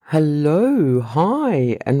Hello,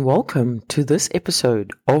 hi, and welcome to this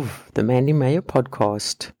episode of the Mandy Mayer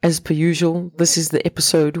podcast. As per usual, this is the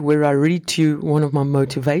episode where I read to you one of my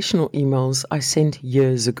motivational emails I sent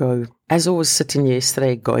years ago. As I was sitting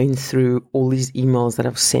yesterday going through all these emails that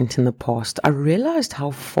I've sent in the past, I realized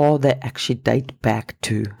how far they actually date back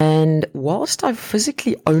to. And whilst I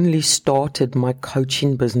physically only started my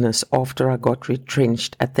coaching business after I got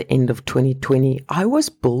retrenched at the end of 2020, I was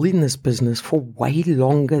building this business for way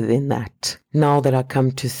longer than that. Now that I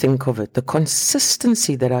come to think of it, the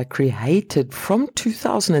consistency that I created from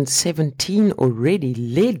 2017 already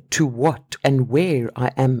led to what and where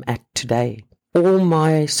I am at today. All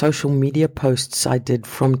my social media posts I did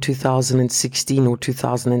from 2016 or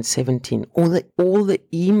 2017, all the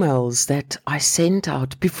emails that I sent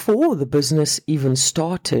out before the business even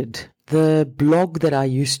started, the blog that I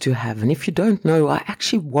used to have. And if you don't know, I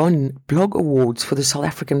actually won blog awards for the South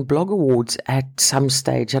African Blog Awards at some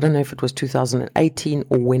stage. I don't know if it was 2018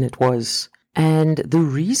 or when it was. And the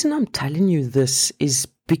reason I'm telling you this is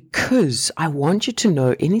because I want you to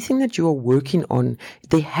know anything that you are working on,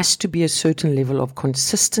 there has to be a certain level of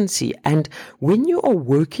consistency. And when you are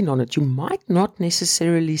working on it, you might not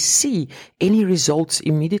necessarily see any results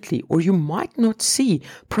immediately, or you might not see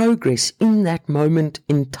progress in that moment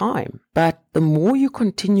in time. But the more you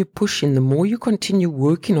continue pushing, the more you continue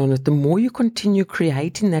working on it, the more you continue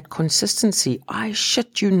creating that consistency, I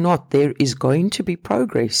shit you not, there is going to be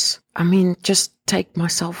progress. I mean, just take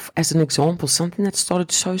myself as an example, something that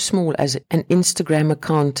started so small as an Instagram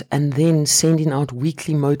account and then sending out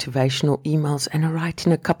weekly motivational emails and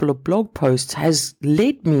writing a couple of blog posts has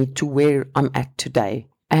led me to where I'm at today.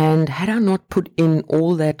 And had I not put in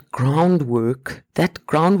all that groundwork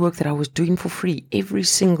that I was doing for free every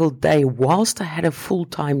single day whilst I had a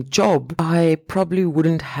full-time job, I probably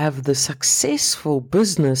wouldn't have the successful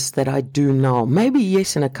business that I do now. Maybe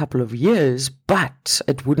yes, in a couple of years, but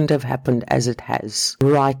it wouldn't have happened as it has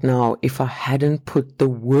right now if I hadn't put the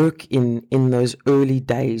work in those early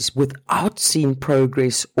days without seeing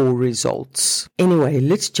progress or results. Anyway,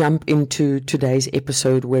 let's jump into today's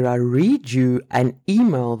episode where I read you an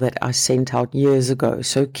email that I sent out years ago.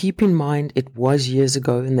 So keep in mind it was years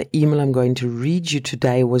ago, and the email I'm going to read you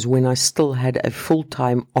today was when I still had a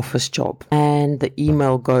full-time office job. And the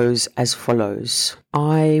email goes as follows.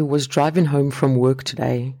 I was driving home from work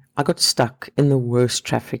today. I got stuck in the worst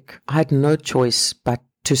traffic. I had no choice but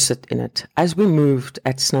to sit in it. As we moved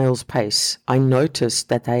at snail's pace, I noticed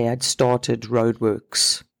that they had started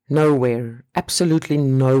roadworks. Nowhere, absolutely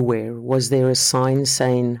nowhere, was there a sign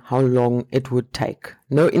saying how long it would take.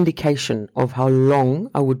 No indication of how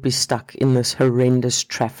long I would be stuck in this horrendous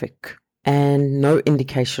traffic. And no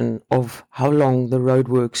indication of how long the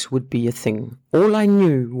roadworks would be a thing. All I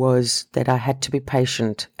knew was that I had to be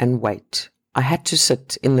patient and wait. I had to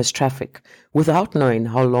sit in this traffic without knowing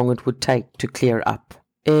how long it would take to clear up.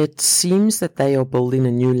 It seems that they are building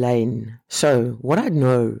a new lane. So what I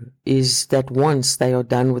know is that once they are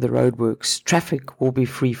done with the roadworks, traffic will be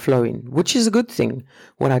free-flowing, which is a good thing.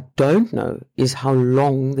 What I don't know is how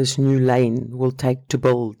long this new lane will take to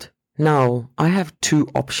build. Now, I have two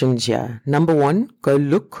options here. Number one, go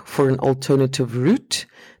look for an alternative route.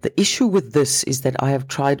 The issue with this is that I have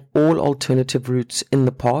tried all alternative routes in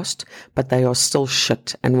the past, but they are still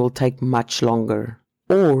shit and will take much longer.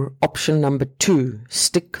 Or option number two,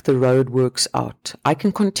 stick the roadworks out. I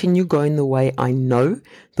can continue going the way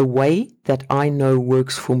that I know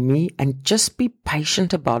works for me, and just be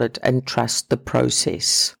patient about it and trust the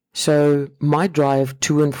process. So my drive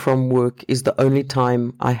to and from work is the only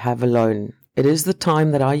time I have alone. It is the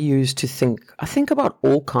time that I use to think. I think about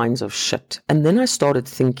all kinds of shit. And then I started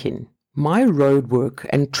thinking, my roadwork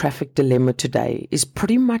and traffic dilemma today is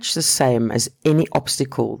pretty much the same as any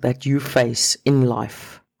obstacle that you face in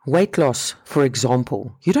life. Weight loss, for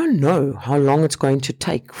example. You don't know how long it's going to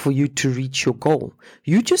take for you to reach your goal.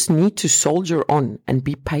 You just need to soldier on and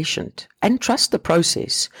be patient and trust the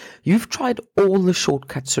process. You've tried all the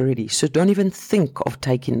shortcuts already, so don't even think of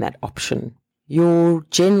taking that option. Your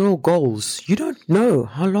general goals, you don't know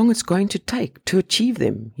how long it's going to take to achieve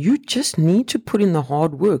them. You just need to put in the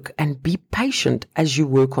hard work and be patient as you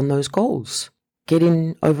work on those goals.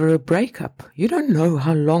 Getting over a breakup, you don't know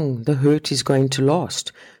how long the hurt is going to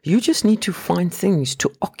last. You just need to find things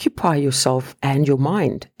to occupy yourself and your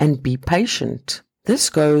mind and be patient. This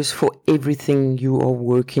goes for everything you are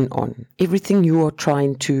working on, everything you are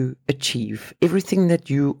trying to achieve, everything that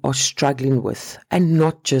you are struggling with, and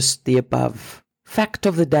not just the above. Fact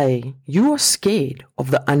of the day, you are scared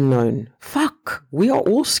of the unknown. Fuck, we are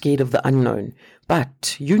all scared of the unknown.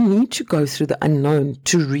 But you need to go through the unknown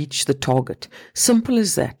to reach the target. Simple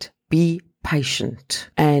as that. Be patient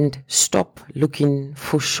and stop looking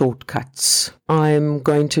for shortcuts. I'm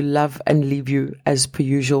going to love and leave you as per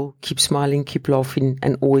usual. Keep smiling, keep laughing,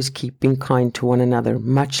 and always keep being kind to one another.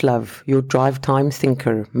 Much love, your drive time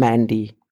thinker, Mandy.